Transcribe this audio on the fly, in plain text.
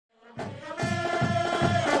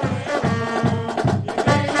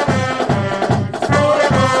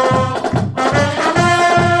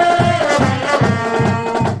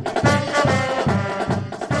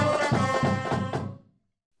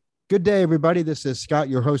Good day, everybody. This is Scott,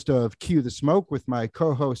 your host of Cue the Smoke, with my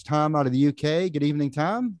co-host Tom out of the UK. Good evening,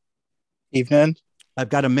 Tom. Evening. I've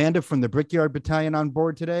got Amanda from the Brickyard Battalion on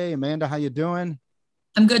board today. Amanda, how you doing?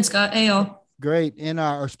 I'm good, Scott. Hey, y'all. Great. And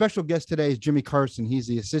our special guest today is Jimmy Carson. He's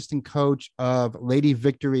the assistant coach of Lady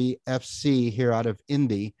Victory FC here out of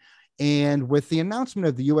Indy. And with the announcement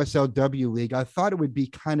of the USLW League, I thought it would be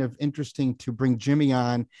kind of interesting to bring Jimmy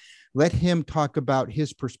on, let him talk about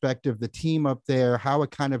his perspective, the team up there, how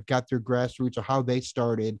it kind of got their grassroots or how they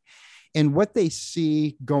started, and what they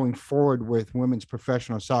see going forward with women's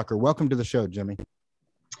professional soccer. Welcome to the show, Jimmy.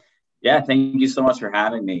 Yeah, thank you so much for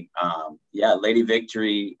having me. Lady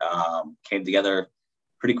Victory came together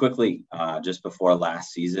pretty quickly just before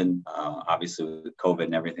last season. Obviously, with COVID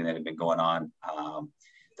and everything that had been going on,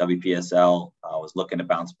 WPSL was looking to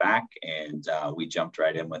bounce back, and we jumped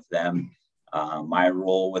right in with them. My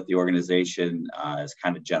role with the organization is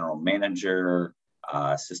kind of general manager,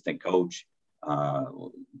 assistant coach,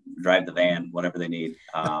 drive the van, whatever they need.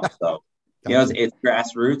 It's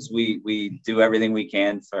grassroots. We do everything we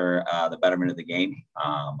can for the betterment of the game.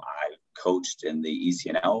 I've coached in the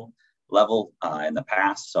ECNL level in the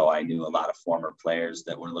past, so I knew a lot of former players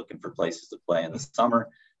that were looking for places to play in the summer.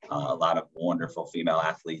 A lot of wonderful female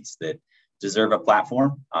athletes that deserve a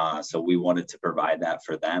platform. So we wanted to provide that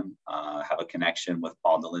for them, have a connection with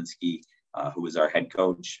Paul Dolinsky, who is our head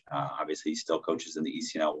coach. Obviously, he still coaches in the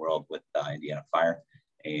ECNL world with Indiana Fire.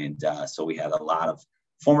 And so we had a lot of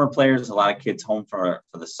former players, a lot of kids home for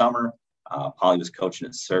the summer. Polly was coaching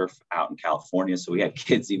at Surf out in California. So we had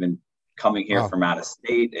kids even coming here from out of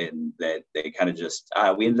state, and that they kind of just,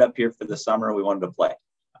 we ended up here for the summer. We wanted to play.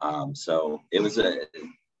 So it was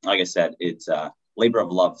like I said, it's a labor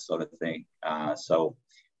of love sort of thing. So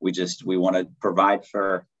we want to provide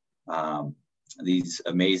for these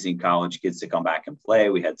amazing college kids to come back and play.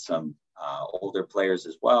 We had some older players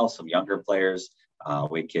as well, some younger players.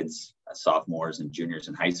 We had kids, sophomores and juniors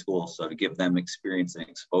in high school. So to give them experience and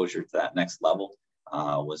exposure to that next level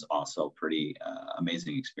was also pretty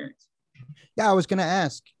amazing experience. Yeah, I was going to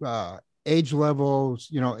ask age levels.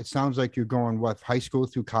 It sounds like you're going high school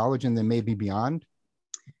through college and then maybe beyond.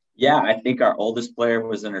 Yeah, I think our oldest player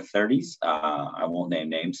was in her 30s. I won't name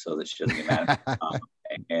names, so that shouldn't matter.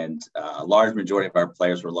 And a large majority of our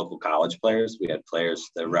players were local college players. We had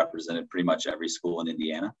players that represented pretty much every school in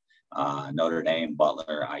Indiana. Notre Dame,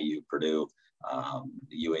 Butler, IU, Purdue,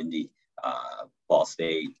 UIndy, Ball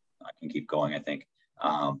State. I can keep going, I think.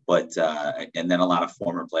 And then a lot of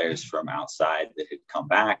former players from outside that had come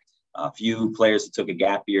back. A few players that took a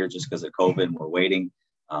gap year just because of COVID and were waiting.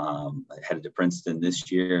 Headed to Princeton this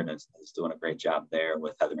year and is doing a great job there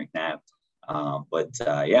with Heather McNabb.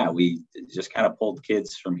 We just kind of pulled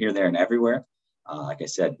kids from here, there, and everywhere. Like I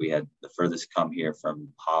said, we had the furthest come here from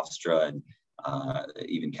Hofstra and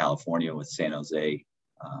even California with San Jose,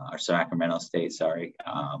 or Sacramento State, sorry.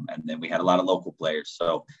 And then we had a lot of local players.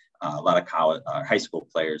 So a lot of college, high school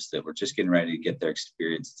players that were just getting ready to get their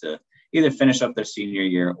experience to either finish up their senior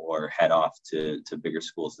year or head off to bigger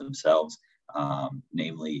schools themselves.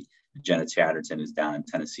 Namely Jenna Chatterton, who's down in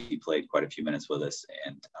Tennessee, played quite a few minutes with us,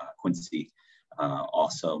 and Quincy,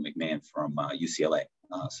 also McMahon from UCLA.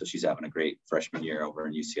 So she's having a great freshman year over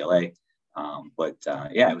in UCLA.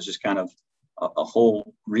 It was just kind of a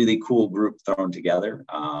whole really cool group thrown together.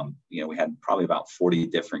 We had probably about 40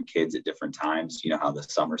 different kids at different times. You know how the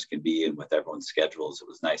summers can be, and with everyone's schedules, it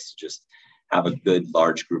was nice to just have a good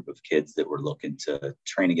large group of kids that were looking to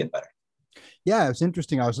train and get better. Yeah, it's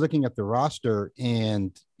interesting. I was looking at the roster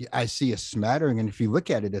and I see a smattering. And if you look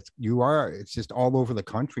at it, it's just all over the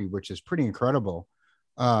country, which is pretty incredible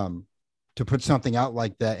to put something out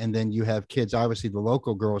like that. And then you have kids, obviously the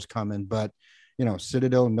local girls coming, but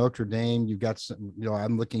Citadel, Notre Dame, you've got some,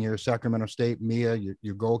 I'm looking here, Sacramento State, Mia,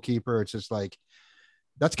 your goalkeeper. It's just like,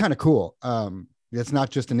 that's kind of cool. It's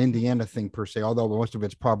not just an Indiana thing per se, although most of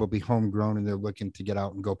it's probably homegrown and they're looking to get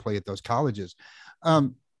out and go play at those colleges.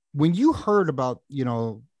 When you heard about,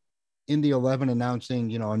 Indy 11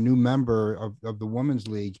 announcing, a new member of the Women's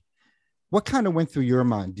League, what kind of went through your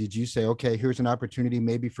mind? Did you say, okay, here's an opportunity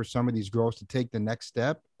maybe for some of these girls to take the next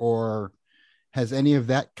step? Or has any of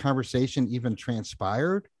that conversation even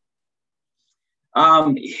transpired?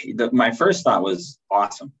 My first thought was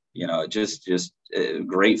awesome. Just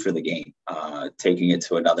great for the game, taking it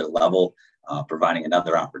to another level, providing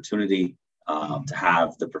another opportunity. To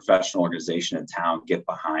have the professional organization in town get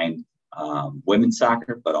behind women's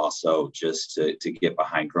soccer, but also just to get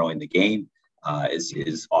behind growing the game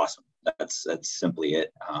is awesome. That's simply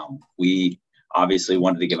it. We obviously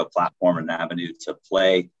wanted to give a platform and an avenue to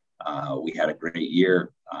play. We had a great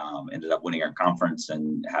year, ended up winning our conference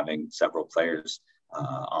and having several players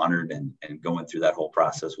honored, and going through that whole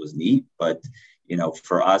process was neat. But,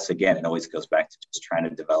 for us, again, it always goes back to just trying to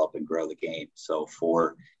develop and grow the game. So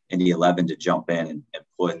for Indy 11 to jump in and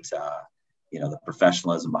put, the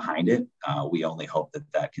professionalism behind it, we only hope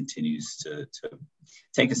that continues to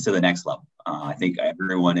take us to the next level. I think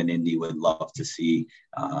everyone in Indy would love to see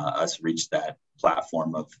us reach that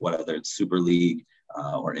platform of whether it's Super League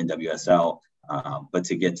or NWSL, but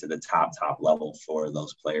to get to the top level for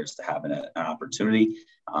those players to have an opportunity.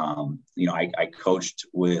 I coached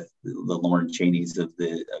with the Lauren Cheneys of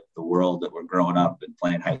the world that were growing up and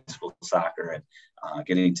playing high school soccer, and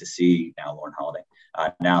getting to see now Lauren Holiday,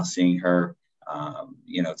 now seeing her,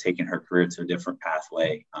 taking her career to a different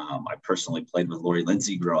pathway. I personally played with Lori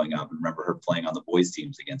Lindsay growing up and remember her playing on the boys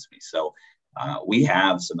teams against me. So we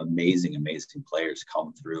have some amazing players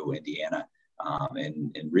come through Indiana,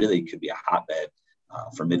 and really could be a hotbed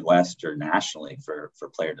for Midwest or nationally for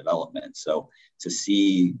player development. So to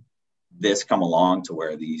see this come along to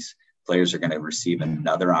where these players are going to receive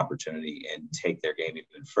another opportunity and take their game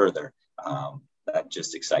even further, that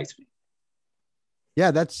just excites me.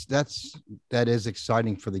 Yeah, that is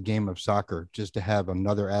exciting for the game of soccer, just to have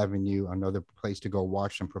another avenue, another place to go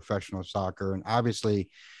watch some professional soccer. And obviously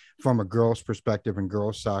from a girl's perspective and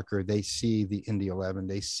girls soccer, they see the Indy 11,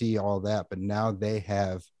 they see all that, but now they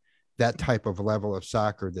have that type of level of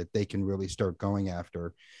soccer that they can really start going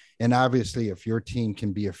after. And obviously if your team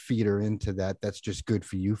can be a feeder into that, that's just good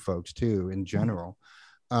for you folks too, in general.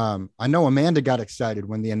 I know Amanda got excited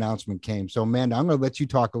when the announcement came. So Amanda, I'm going to let you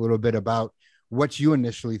talk a little bit about what you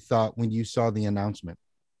initially thought when you saw the announcement.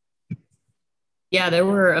 Yeah, there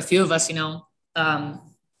were a few of us,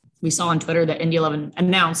 we saw on Twitter that Indy 11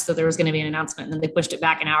 announced that there was going to be an announcement, and then they pushed it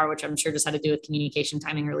back an hour, which I'm sure just had to do with communication,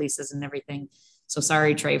 timing, releases, and everything. So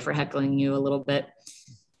sorry, Trey, for heckling you a little bit.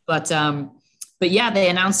 But yeah, they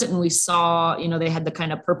announced it, and we saw, they had the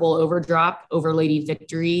kind of purple overdrop over Lady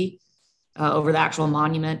Victory, over the actual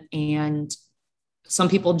monument. And some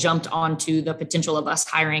people jumped onto the potential of us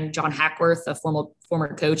hiring John Hackworth, a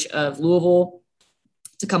former coach of Louisville,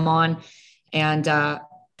 to come on. And,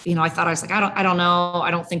 I thought, I was like, I don't know. I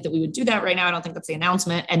don't think that we would do that right now. I don't think that's the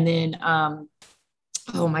announcement. And then,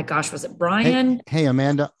 oh my gosh, was it Brian? Hey,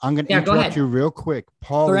 Amanda, I'm going to interrupt you real quick.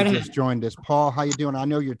 Paul just joined us. Paul, how you doing? I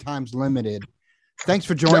know your time's limited. Thanks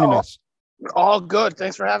for joining us. All good.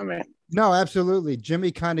 Thanks for having me. No, absolutely.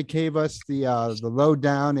 Jimmy kind of gave us the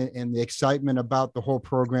lowdown and the excitement about the whole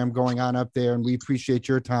program going on up there, and we appreciate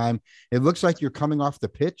your time. It looks like you're coming off the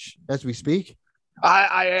pitch as we speak.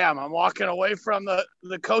 I am. I'm walking away from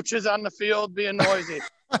the coaches on the field being noisy.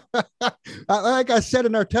 Like I said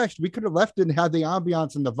in our text, we could have left it and had the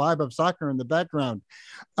ambiance and the vibe of soccer in the background.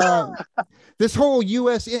 This whole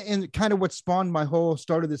U.S. and kind of what spawned my whole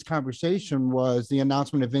start of this conversation was the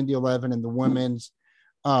announcement of Indy 11 and the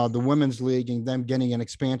women's league and them getting an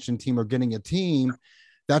expansion team or getting a team.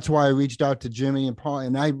 That's why I reached out to Jimmy and Paul,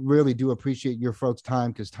 and I really do appreciate your folks'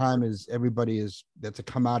 time, because time is that's a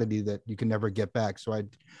commodity that you can never get back. So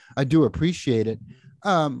I do appreciate it.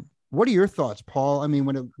 What are your thoughts, Paul? I mean,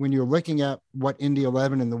 when you're looking at what Indy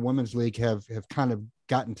 11 and the women's league have kind of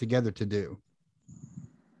gotten together to do.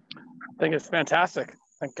 I think it's fantastic.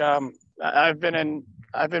 I think I've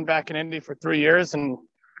been back in Indy for 3 years, and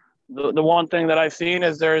the one thing that I've seen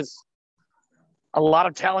is there's a lot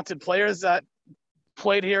of talented players that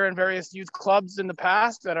played here in various youth clubs in the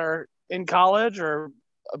past that are in college or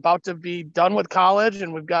about to be done with college.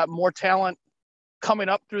 And we've got more talent coming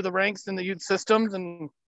up through the ranks in the youth systems, and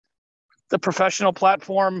the professional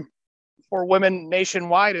platform for women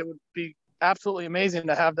nationwide. It would be absolutely amazing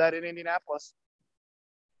to have that in Indianapolis.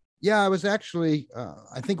 Yeah, I was actually,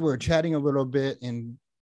 I think we were chatting a little bit, and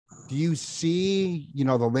do you see,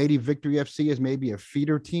 the Lady Victory FC as maybe a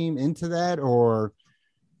feeder team into that, or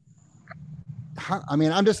how,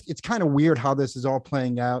 it's kind of weird how this is all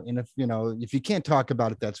playing out. And if you can't talk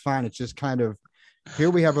about it, that's fine. It's just kind of, here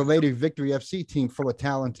we have a Lady Victory FC team full of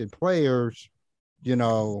talented players,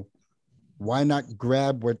 why not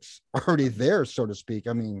grab what's already there, so to speak?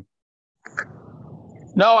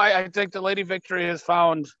 No, I think the Lady Victory has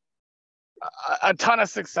found a ton of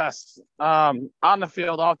success on the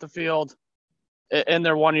field, off the field, in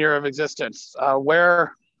their 1 year of existence.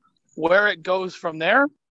 Where it goes from there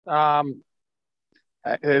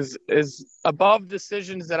is above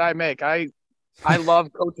decisions that I make. I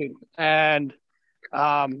love coaching, and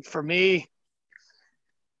for me,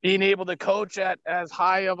 being able to coach at as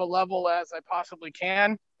high of a level as I possibly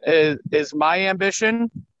can is my ambition,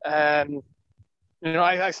 and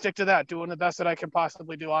I stick to that, doing the best that I can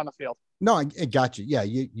possibly do on the field. No, I got you. Yeah,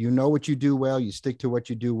 you know what you do well. You stick to what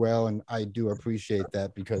you do well, and I do appreciate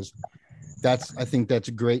that, because I think that's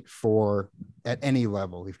great for at any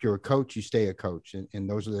level. If you're a coach, you stay a coach. And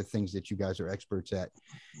those are the things that you guys are experts at.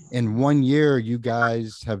 In 1 year, you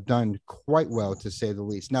guys have done quite well, to say the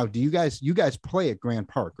least. Now, you guys play at Grand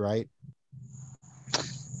Park, right?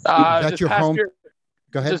 Is that your home?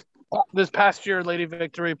 Go ahead. This past year, Lady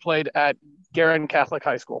Victory played at Guerin Catholic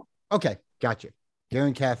High School. Okay. Gotcha.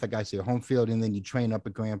 Guerin Catholic, I see a home field, and then you train up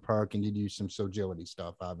at Grand Park and you do some agility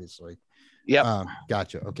stuff, obviously. Yeah.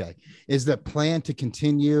 Gotcha. Okay. Is the plan to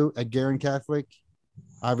continue at Guerin Catholic?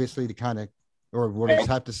 Obviously, to kind of, or we'll just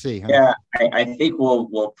have to see. Huh? Yeah, I think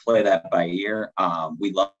we'll play that by ear.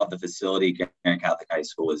 We love the facility. Guerin Catholic High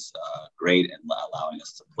School is great and allowing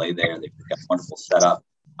us to play there. They've got a wonderful setup.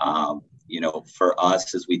 For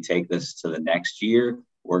us, as we take this to the next year,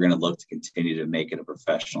 we're going to look to continue to make it a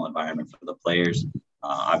professional environment for the players.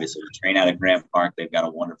 Obviously, we train out of Grand Park. They've got a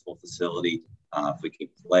wonderful facility. If we could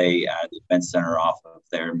play at the event center off of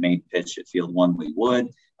their main pitch at Field 1, we would.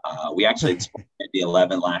 We actually explored the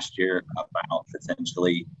 11 last year about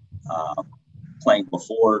potentially playing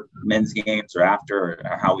before men's games or after,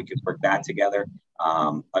 or how we could work that together.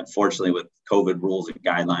 Unfortunately, with COVID rules and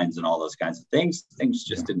guidelines and all those kinds of things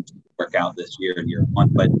just didn't work out this year in year one.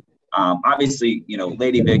 But obviously,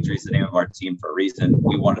 Lady Victory is the name of our team for a reason.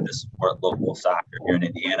 We wanted to support local soccer here in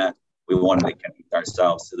Indiana. We wanted to connect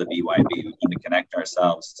ourselves to the BYB. We wanted to connect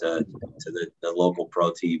ourselves to the local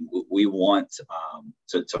pro team. We want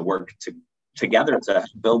to work together to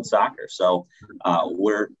build soccer. So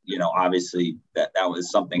we're, obviously that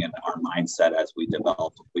was something in our mindset as we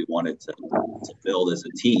developed. We wanted to build as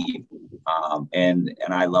a team. And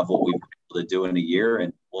I love what we've been able to do in a year,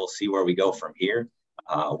 and we'll see where we go from here.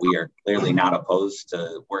 We are clearly not opposed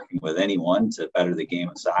to working with anyone to better the game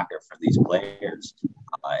of soccer for these players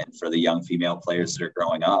and for the young female players that are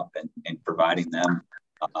growing up, and providing them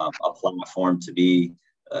a platform to be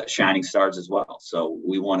shining stars as well. So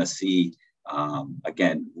we want to see,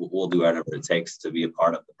 again, we'll do whatever it takes to be a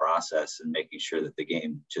part of the process and making sure that the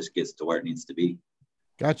game just gets to where it needs to be.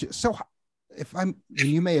 Gotcha. So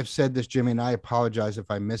you may have said this, Jimmy, and I apologize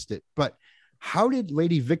if I missed it, but how did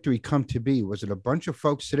Lady Victory come to be? Was it a bunch of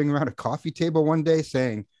folks sitting around a coffee table one day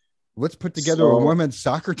saying, let's put together a women's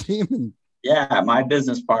soccer team? Yeah, my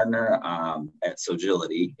business partner at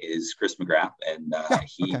Sogility is Chris McGrath, and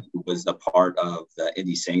he was a part of the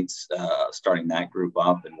Indy Saints, starting that group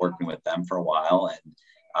up and working with them for a while.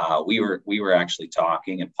 And we were actually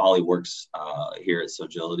talking, and Polly works here at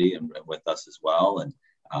Sogility and with us as well. And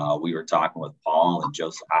we were talking with Paul and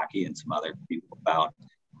Joe Saki and some other people about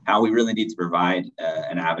how we really need to provide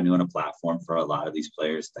an avenue and a platform for a lot of these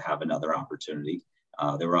players to have another opportunity.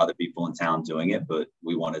 There were other people in town doing it, but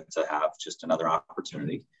we wanted to have just another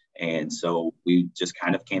opportunity. And so we just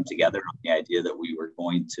kind of came together on the idea that we were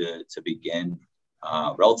going to begin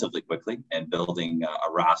relatively quickly and building a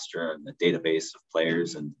roster and a database of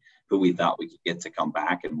players and who we thought we could get to come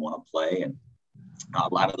back and want to play. And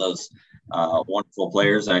a lot of those wonderful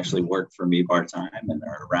players actually work for me part-time and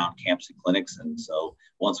are around camps and clinics. And so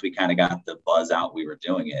once we kind of got the buzz out, we were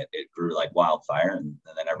doing it, it grew like wildfire. And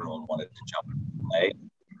then everyone wanted to jump in and play.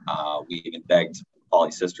 We even begged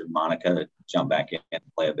Paulie's sister, Monica, to jump back in and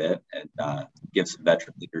play a bit and give some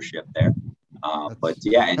veteran leadership there. But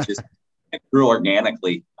yeah, it grew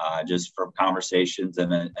organically just from conversations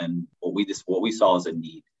and what we saw as a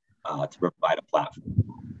need to provide a platform.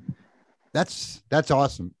 That's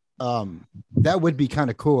awesome. That would be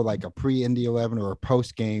kind of cool, like a pre-Indy 11 or a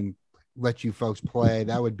post-game, let you folks play.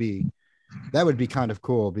 That would be kind of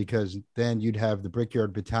cool, because then you'd have the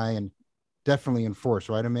Brickyard Battalion definitely in force,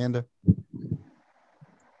 right, Amanda?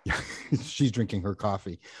 She's drinking her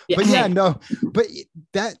coffee. Yeah. But yeah, no, but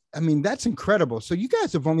that's incredible. So you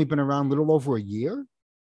guys have only been around a little over a year.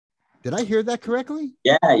 Did I hear that correctly?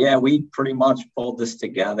 Yeah. We pretty much pulled this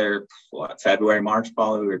together, February, March,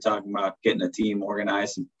 probably. We were talking about getting a team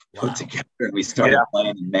organized and put together, and we started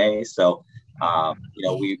playing in May. So,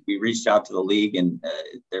 we reached out to the league, and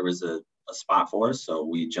there was a spot for us. So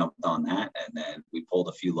we jumped on that, and then we pulled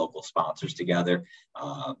a few local sponsors together.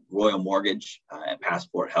 Royal Mortgage and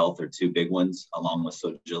Passport Health are two big ones, along with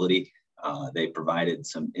Sogility. They provided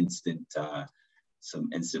some instant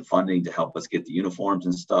funding to help us get the uniforms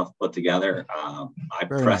and stuff put together. I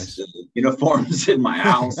pressed the uniforms in my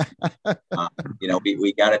house.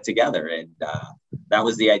 We got it together, and that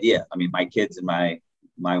was the idea. I mean, my kids and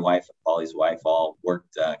my wife, Paulie's wife, all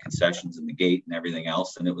worked concessions in the gate and everything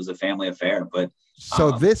else, and it was a family affair. But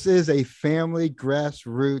so this is a family,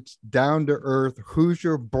 grassroots, down to earth,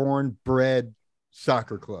 Hoosier born, bred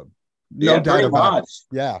soccer club. No doubt about it.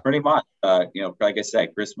 Yeah, pretty much. Like I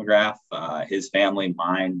said, Chris McGrath, his family,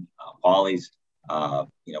 mine, Paulie's,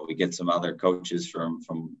 We get some other coaches from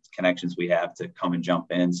connections we have to come and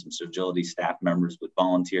jump in, some agility staff members with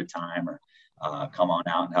volunteer time or come on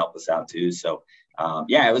out and help us out too. So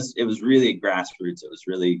it was really grassroots. It was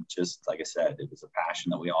really just, like I said, it was a passion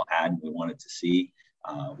that we all had and we wanted to see.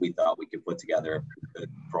 We thought we could put together a good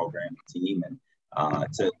program team, and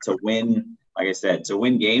to win, like I said, to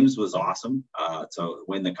win games was awesome. To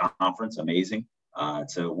win the conference, amazing.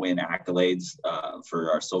 To win accolades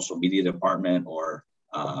for our social media department or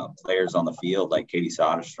players on the field, like Katie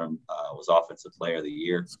Soderstrom was Offensive Player of the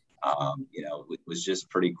Year. It was just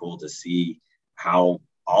pretty cool to see how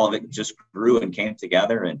all of it just grew and came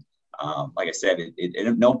together. And like I said, it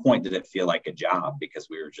at no point did it feel like a job, because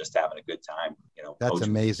we were just having a good time. That's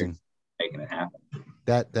amazing. Making it happen.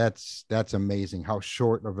 That's amazing how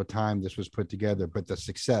short of a time this was put together, but the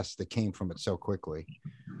success that came from it so quickly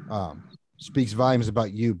speaks volumes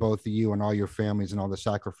about you, both of you and all your families and all the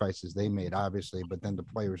sacrifices they made, obviously, but then the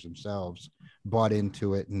players themselves bought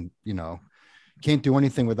into it, and can't do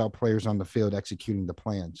anything without players on the field executing the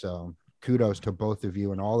plan. So kudos to both of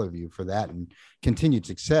you and all of you for that and continued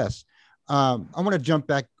success. I want to jump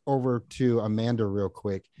back over to Amanda real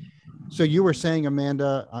quick. So you were saying,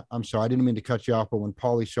 Amanda, I'm sorry, I didn't mean to cut you off, but when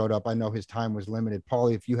Paulie showed up, I know his time was limited.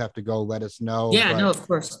 Paulie, if you have to go, let us know. Yeah, no, of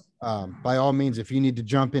course. By all means, if you need to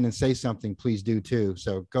jump in and say something, please do too.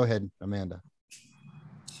 So go ahead, Amanda.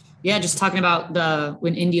 Yeah, just talking about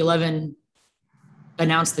when Indy 11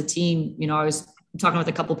 announced the team, I was talking with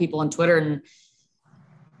a couple people on Twitter, and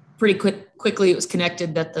pretty quickly it was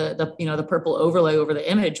connected that the purple overlay over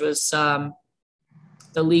the image was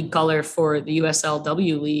the league color for the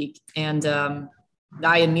USLW league. And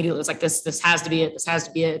I immediately was like, this has to be it. This has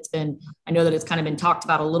to be it. I know that it's kind of been talked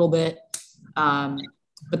about a little bit.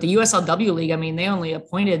 But the USLW league, I mean, they only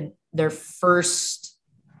appointed their first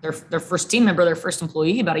team member, their first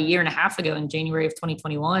employee about a year and a half ago in January of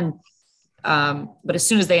 2021. But as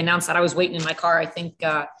soon as they announced that, I was waiting in my car. I think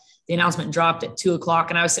the announcement dropped at 2:00,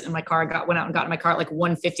 and I was sitting in my car. Went out and got in my car at like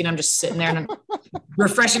 1:50, and I'm just sitting there and I'm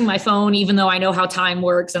refreshing my phone, even though I know how time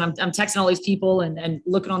works. And I'm texting all these people and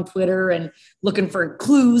looking on Twitter and looking for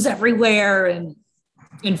clues everywhere.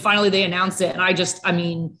 And finally they announced it. And I just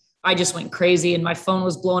went crazy, and my phone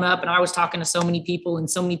was blowing up, and I was talking to so many people, and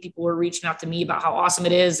so many people were reaching out to me about how awesome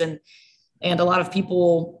it is. And a lot of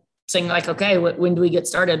people saying like, okay, when do we get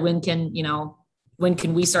started? When can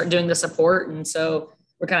we start doing the support? And so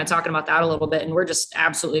we're kind of talking about that a little bit, and we're just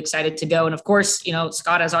absolutely excited to go. And of course,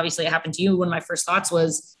 Scott, as obviously it happened to you, one of my first thoughts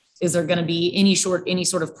was, is there going to be any sort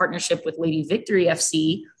of partnership with Lady Victory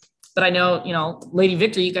FC? But I know, Lady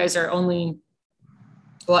Victory, you guys are only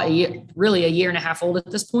really a year and a half old at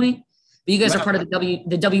this point, but you guys are part of the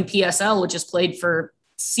WPSL, which has played for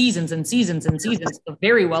seasons and seasons and seasons, a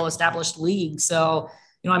very well-established league. So,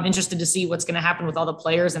 I'm interested to see what's going to happen with all the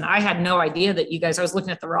players. And I had no idea that I was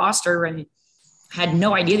looking at the roster and had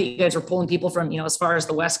no idea that you guys were pulling people from, as far as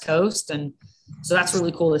the West Coast. And so that's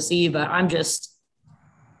really cool to see, but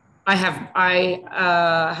I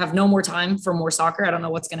have no more time for more soccer. I don't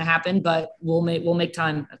know what's going to happen, but we'll make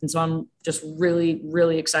time. And so I'm just really,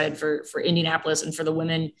 really excited for Indianapolis and for the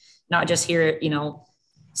women, not just here,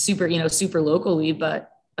 super locally,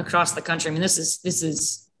 but across the country. I mean, this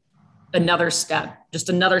is another step, just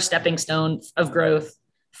another stepping stone of growth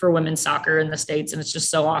for women's soccer in the States. And it's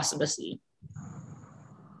just so awesome to see.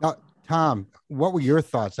 Now, Tom, what were your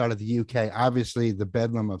thoughts out of the UK? Obviously, the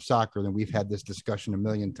bedlam of soccer, and we've had this discussion a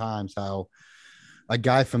million times, how a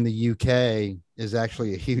guy from the UK is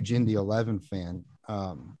actually a huge Indy 11 fan.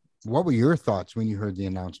 What were your thoughts when you heard the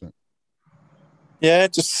announcement? Yeah,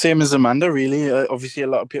 just same as Amanda, really. Obviously, a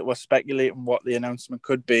lot of people were speculating what the announcement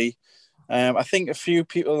could be. I think a few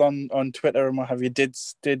people on Twitter and what have you did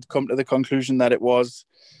come to the conclusion that it was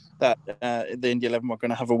that the Indy 11 were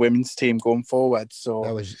going to have a women's team going forward. So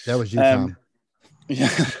that was you, Tom.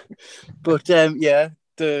 Yeah, but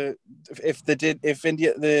the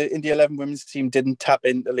Indy 11 women's team didn't tap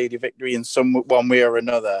into Lady Victory in one way or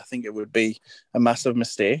another, I think it would be a massive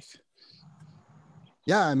mistake.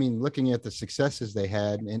 Yeah, I mean, looking at the successes they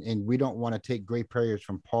had, and we don't want to take great players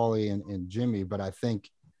from Paulie and Jimmy, but I think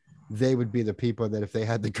they would be the people that if they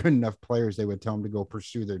had the good enough players, they would tell them to go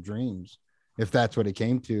pursue their dreams. If that's what it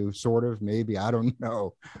came to, sort of, maybe, I don't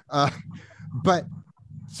know. But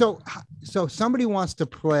so somebody wants to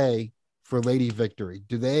play for Lady Victory.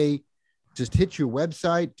 Do they just hit your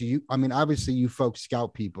website? Obviously you folks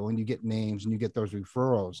scout people and you get names and you get those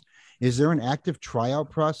referrals. Is there an active tryout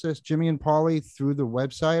process, Jimmy and Paulie, through the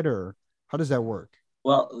website, or how does that work?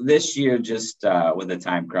 Well, this year, just with the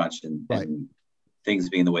time crunch and things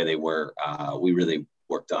being the way they were, we really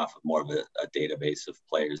worked off of more of a database of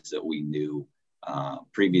players that we knew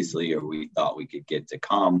previously, or we thought we could get to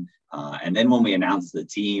come. And then when we announced the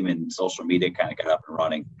team and social media kind of got up and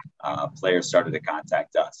running, players started to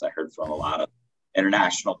contact us. I heard from a lot of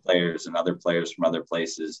international players and other players from other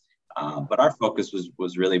places. But our focus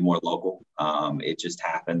was really more local. It just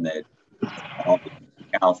happened that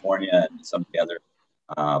California and some of the other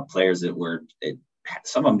players that were,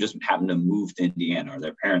 some of them just happened to move to Indiana, or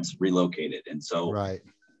their parents relocated. And so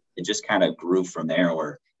it just kind of grew from there,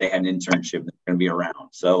 where they had an internship that's going to be around.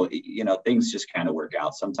 So, things just kind of work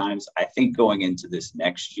out sometimes. I think going into this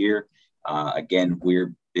next year, again,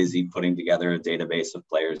 we're busy putting together a database of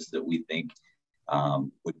players that we think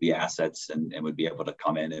would be assets and would be able to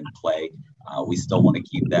come in and play. We still want to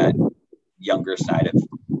keep that younger side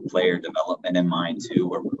of player development in mind too,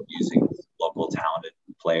 where we're using local talented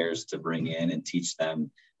players to bring in and teach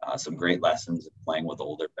them some great lessons of playing with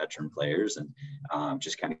older veteran players, and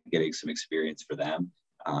just kind of getting some experience for them.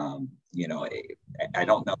 I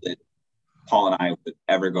don't know that Paul and I would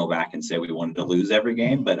ever go back and say we wanted to lose every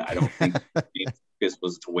game, but I don't think focus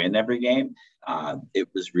was to win every game. It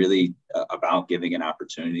was really about giving an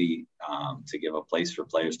opportunity to give a place for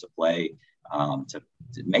players to play, to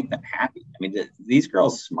make them happy. I mean, these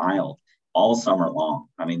girls smiled all summer long.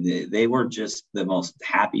 I mean, they were just the most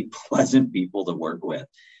happy, pleasant people to work with.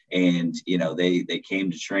 And, they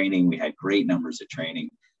came to training. We had great numbers at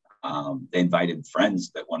training. They invited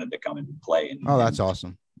friends that wanted to come and play. That's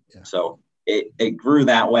awesome. Yeah. So it grew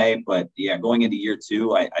that way. But yeah, going into year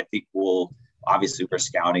two, I think we're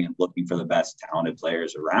scouting and looking for the best talented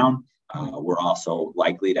players around. We're also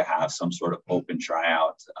likely to have some sort of open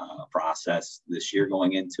tryout process this year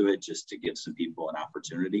going into it, just to give some people an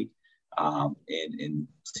opportunity and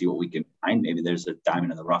see what we can find. Maybe there's a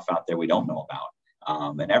diamond in the rough out there we don't know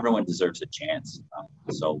about. And everyone deserves a chance.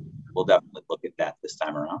 So we'll definitely look at that this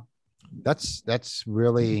time around. That's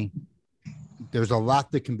really, there's a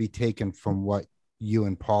lot that can be taken from what you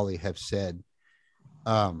and Paulie have said,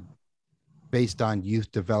 based on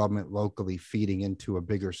youth development locally feeding into a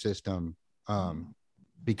bigger system,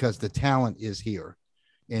 because the talent is here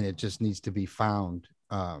and it just needs to be found.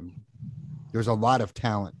 There's a lot of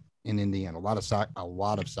talent in Indiana, a lot of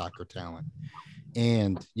soccer talent.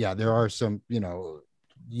 And yeah, there are some,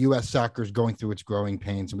 U.S. soccer is going through its growing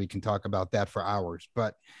pains, and we can talk about that for hours,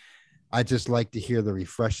 but I just like to hear the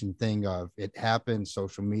refreshing thing of it happened.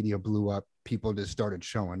 Social media blew up. People just started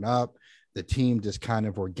showing up. The team just kind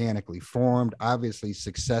of organically formed. Obviously,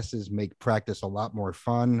 successes make practice a lot more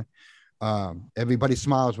fun. Everybody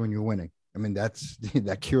smiles when you're winning. I mean,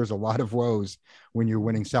 that cures a lot of woes when you're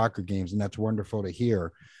winning soccer games, and that's wonderful to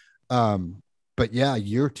hear. But yeah,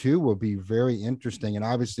 year two will be very interesting. And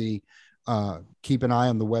obviously, keep an eye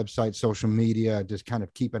on the website, social media, just kind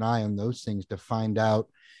of keep an eye on those things to find out.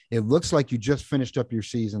 It looks like you just finished up your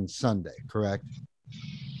season Sunday, correct?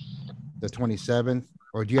 The 27th,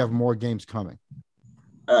 or do you have more games coming?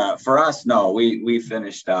 For us, no, we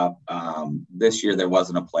finished up. This year there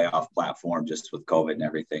wasn't a playoff platform just with COVID and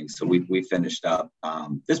everything. So we finished up.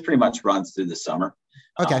 This pretty much runs through the summer.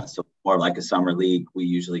 Okay. So more like a summer league. We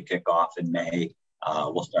usually kick off in May.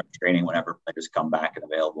 We'll start training whenever players come back and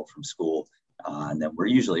available from school. And then we're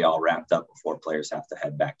usually all wrapped up before players have to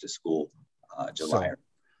head back to school July.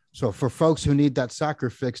 So for folks who need that soccer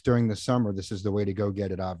fix during the summer, this is the way to go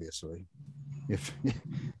get it, obviously. If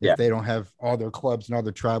they don't have all their clubs and all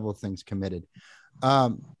their travel things committed.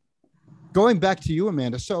 Going back to you,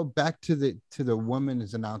 Amanda. So back to the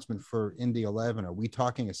women's announcement for Indy 11. Are we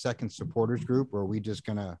talking a second supporters group, or are we just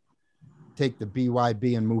going to take the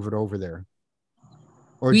BYB and move it over there?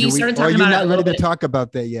 Or are you not ready to talk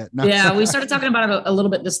about that yet? No. Yeah, we started talking about it a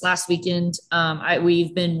little bit this last weekend.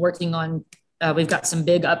 We've been working on, we've got some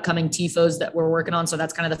big upcoming TIFOs that we're working on. So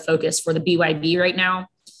that's kind of the focus for the BYB right now.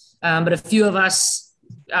 But a few of us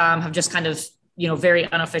have just kind of, very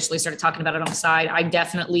unofficially started talking about it on the side. I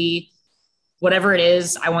definitely, whatever it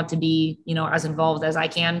is, I want to be, as involved as I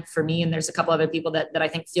can for me. And there's a couple other people that I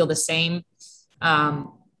think feel the same.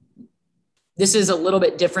 This is a little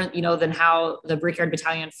bit different, than how the Brickyard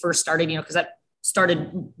Battalion first started, because that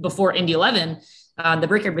started before Indy 11. The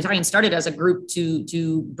Brickyard Battalion started as a group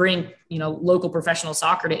to bring, local professional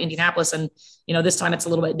soccer to Indianapolis. And, this time it's a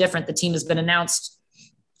little bit different. The team has been announced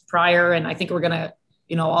prior, and I think we're going to,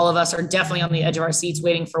 all of us are definitely on the edge of our seats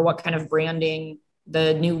waiting for what kind of branding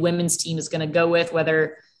the new women's team is going to go with,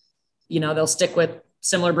 whether, they'll stick with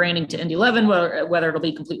similar branding to Indy 11, whether it'll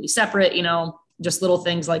be completely separate, just little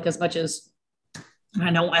things like, as much as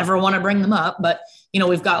I don't ever want to bring them up, but,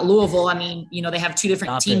 we've got Louisville. I mean, they have two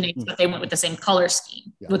different team names, but they went with the same color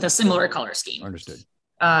scheme, with a similar color scheme. Understood.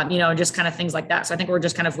 Just kind of things like that. So I think we're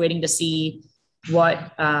just kind of waiting to see,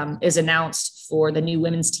 what is announced for the new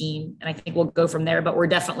women's team. And I think we'll go from there, but we're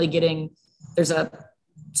definitely there's a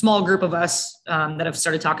small group of us that have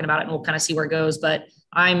started talking about it, and we'll kind of see where it goes. But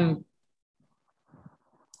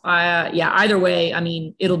either way, I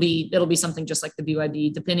mean, it'll be something just like the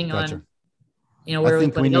BYB, depending on, where we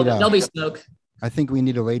play. There'll be smoke. I think we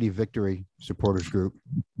need a Lady Victory supporters group.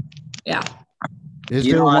 Yeah. Is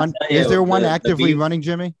there one actively running,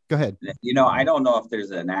 Jimmy? Go ahead. I don't know if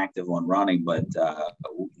there's an active one running, but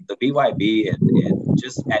the BYB and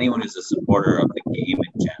just anyone who's a supporter of the game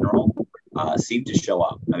in general seemed to show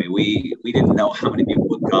up. I mean, we didn't know how many people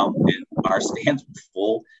would come, and our stands were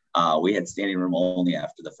full. We had standing room only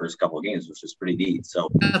after the first couple of games, which was pretty neat. So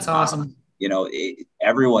that's awesome.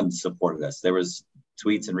 Everyone supported us. There was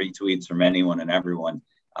tweets and retweets from anyone and everyone,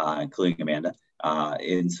 including Amanda.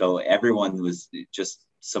 And so everyone was just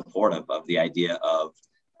supportive of the idea of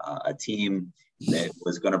a team that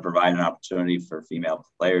was going to provide an opportunity for female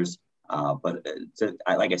players. But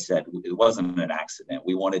like I said, it wasn't an accident.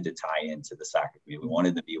 We wanted to tie into the soccer community. We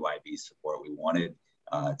wanted the BYB support. We wanted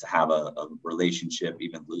to have a relationship,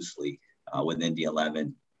 even loosely, with Indy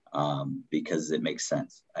 11 because it makes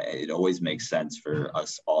sense. It always makes sense for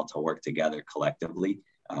us all to work together collectively.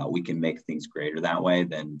 We can make things greater that way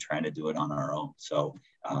than trying to do it on our own. So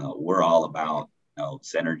we're all about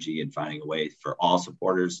synergy and finding a way for all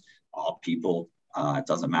supporters, all people. It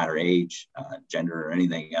doesn't matter age, gender, or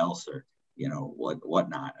anything else, or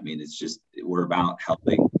whatnot. I mean, it's just we're about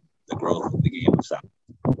helping the growth of the game of soccer.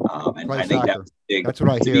 And I think that was big. That's what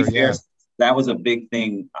I hear. Fair, that was a big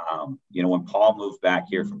thing. When Paul moved back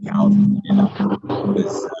here from California,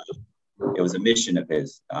 it was a mission of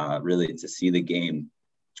his, really, to see the game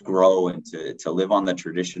grow and to live on the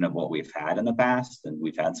tradition of what we've had in the past. And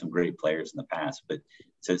we've had some great players in the past, but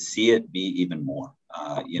to see it be even more,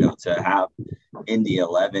 to have Indy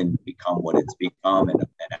 11 become what it's become and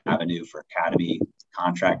an avenue for academy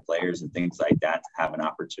contract players and things like that, to have an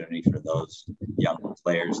opportunity for those young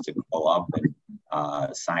players to grow up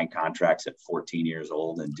and sign contracts at 14 years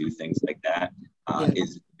old and do things like that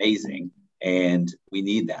is amazing. And we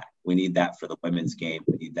need that. We need that for the women's game.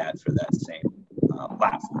 We need that for that same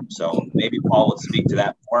platform. So maybe Paul would speak to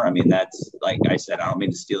that more. I mean, that's, like I said, I don't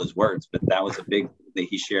mean to steal his words, but that was a big that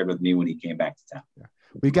he shared with me when he came back to town. Yeah.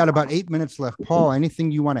 We've got about 8 minutes left. Paul,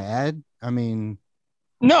 anything you want to add? I mean,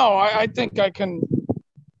 no, I think I can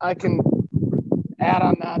add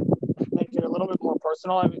on that, make it a little bit more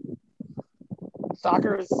personal. I mean,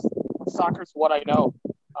 soccer's what I know.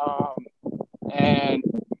 And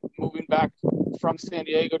moving back from San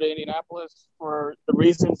Diego to Indianapolis for the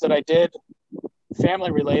reasons that I did,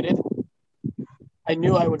 family related, I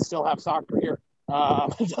knew I would still have soccer here.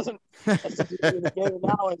 It doesn't the game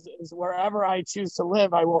now is wherever I choose to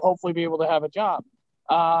live, I will hopefully be able to have a job.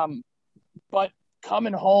 But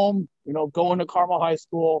coming home, going to Carmel High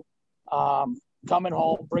School, coming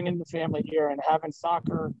home, bringing the family here and having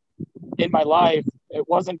soccer in my life, it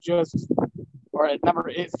wasn't just, or it never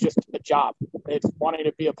is just a job. It's wanting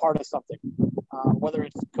to be a part of something, whether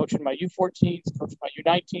it's coaching my U14s, coaching my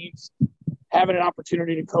U19s, having an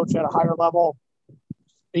opportunity to coach at a higher level,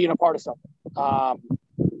 being a part of something.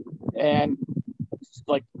 And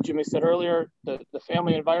like Jimmy said earlier, the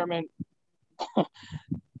family environment,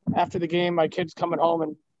 after the game, my kids coming home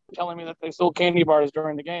and telling me that they sold candy bars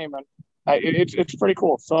during the game. And it's pretty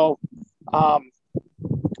cool. So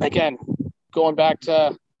again, going back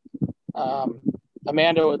to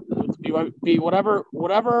Amanda with BYB,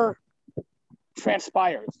 whatever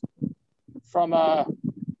transpires from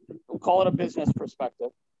we'll call it a business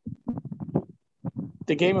perspective,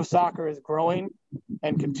 the game of soccer is growing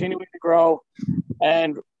and continuing to grow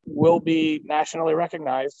and will be nationally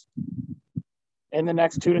recognized in the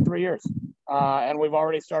next 2 to 3 years. And we've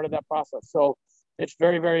already started that process. So it's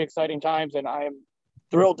very, very exciting times, and I am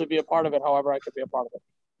thrilled to be a part of it, however I could be a part of it.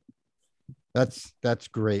 That's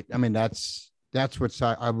great. I mean, that's what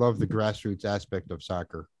I love, the grassroots aspect of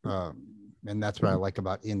soccer. And that's what I like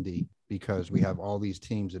about Indy, because we have all these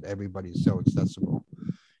teams that everybody's so accessible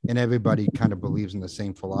and everybody kind of believes in the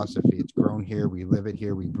same philosophy. It's grown here. We live it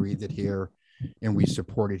here. We breathe it here, and we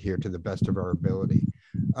support it here to the best of our ability.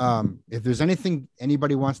 If there's anything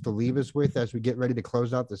anybody wants to leave us with as we get ready to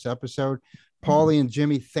close out this episode, Paulie and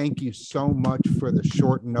Jimmy, thank you so much for the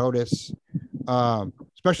short notice.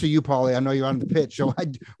 Especially you, Paulie. I know you're on the pitch, so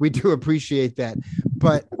we do appreciate that.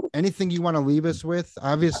 But anything you want to leave us with?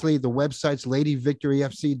 Obviously, the website's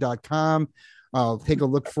ladyvictoryfc.com. I'll take a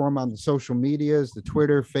look for them on the social medias, the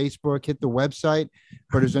Twitter, Facebook, hit the website.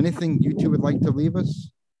 But is there anything you two would like to leave us?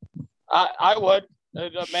 I would.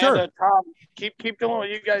 Amanda, sure. Tom, keep doing what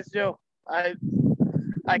you guys do.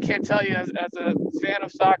 I can't tell you as a fan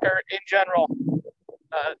of soccer in general,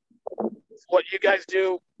 what you guys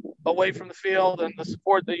do away from the field and the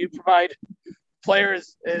support that you provide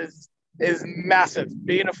players is massive.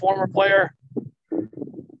 Being a former player,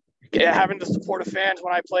 having to support the fans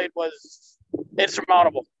when I played was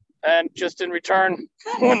insurmountable. And just in return,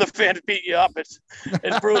 when the fans beat you up, it's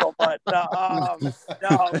brutal. But no,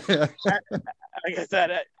 like I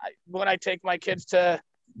said, when I take my kids to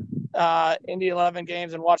Indy 11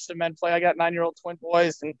 games and watch the men play, I got 9-year-old twin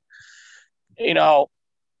boys, and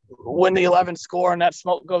when the 11 score and that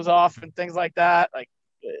smoke goes off and things like that, like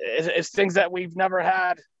it's things that we've never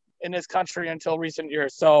had in this country until recent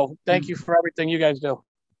years. So thank you for everything you guys do.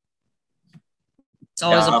 It's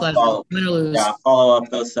always a pleasure. Win or lose. Follow up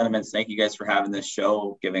those sentiments. Thank you guys for having this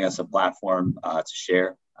show, giving us a platform to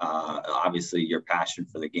share. Obviously, your passion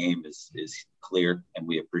for the game is clear, and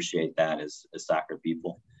we appreciate that as soccer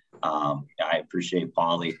people. I appreciate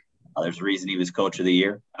Paulie. There's a reason he was coach of the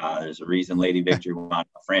year. There's a reason Lady Victory won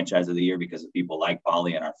franchise of the year, because of people like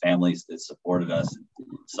Paulie and our families that supported us,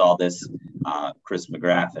 saw this. Chris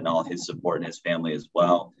McGrath and all his support and his family as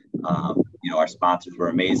well. Our sponsors were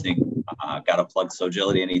amazing. Got to plug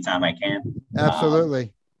Sogility anytime I can.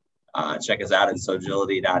 Absolutely. Check us out at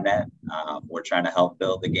sogility.net. We're trying to help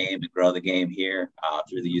build the game and grow the game here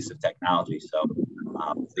through the use of technology. So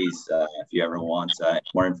please, if you ever want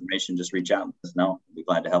more information, just reach out and let us know. We'll be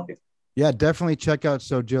glad to help you. Yeah, definitely check out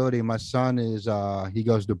Sogility. My son is he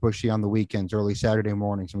goes to Bushy on the weekends, early Saturday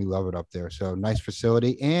mornings, and we love it up there. So nice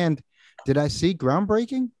facility. And did I see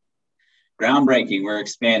groundbreaking? Groundbreaking. We're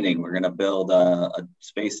expanding. We're going to build a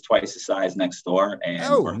space twice the size next door,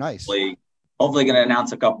 and we're nice. Hopefully going to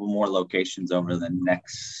announce a couple more locations over the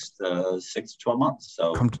next 6 to 12 months.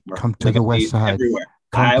 So come to the west side. Everywhere.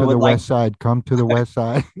 Come to the west side. Come to the west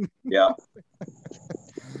side. Yeah.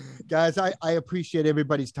 Guys, I appreciate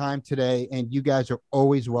everybody's time today, and you guys are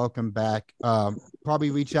always welcome back.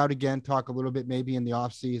 Probably reach out again, talk a little bit maybe in the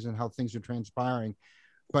off season, how things are transpiring.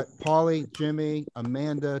 But Paulie, Jimmy,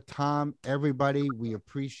 Amanda, Tom, everybody, we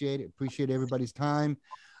appreciate it. Appreciate everybody's time.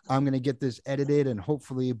 I'm going to get this edited and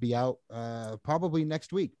hopefully be out probably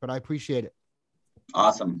next week, but I appreciate it.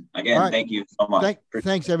 Awesome. Again, Thank you so much.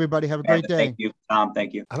 Thanks, everybody. Have a great day. Thank you, Tom.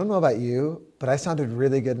 Thank you. I don't know about you, but I sounded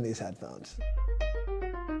really good in these headphones.